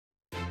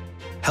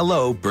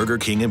Hello, Burger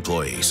King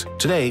employees.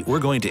 Today, we're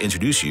going to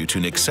introduce you to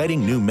an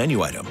exciting new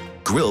menu item,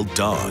 grilled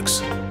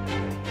dogs.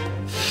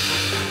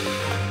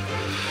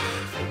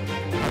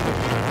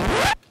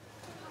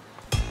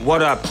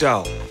 What up,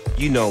 dog?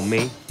 You know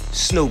me,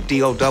 Snoop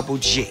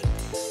D-O-double-G,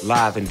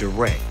 live and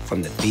direct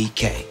from the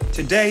BK.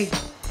 Today,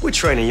 we're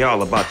training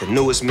y'all about the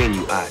newest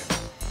menu item,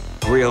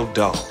 grilled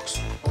dogs.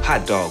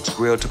 Hot dogs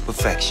grilled to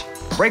perfection.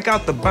 Break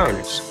out the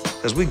burners,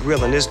 cause we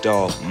grilling this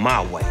dog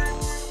my way.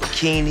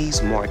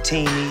 Bikinis,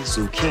 martinis,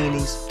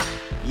 zucchinis.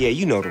 Yeah,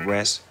 you know the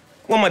rest.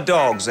 Where my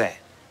dogs at?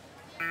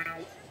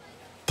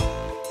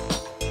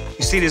 You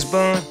see this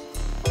bun?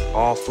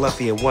 All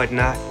fluffy and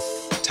whatnot.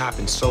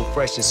 Topping so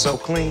fresh and so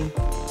clean.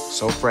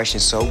 So fresh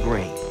and so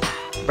green.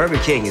 Burger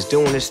King is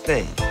doing his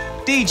thing.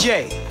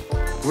 DJ,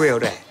 grill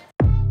that.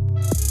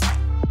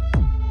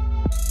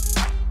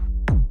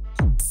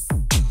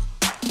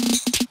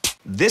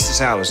 This is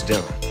how it's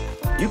done.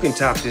 You can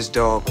top this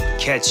dog with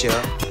ketchup,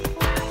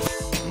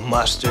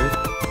 mustard,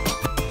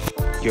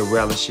 your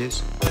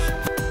relishes.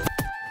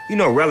 You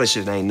know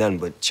relishes ain't nothing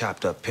but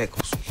chopped up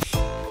pickles.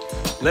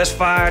 Let's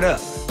fire it up.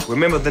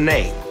 Remember the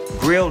name,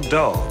 Grilled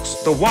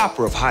Dogs, the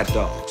Whopper of hot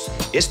dogs.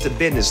 It's the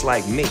business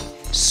like me,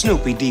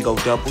 Snoopy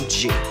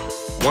D-O-double-G.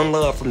 One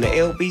love from the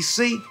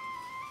LBC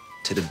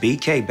to the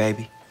BK,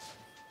 baby.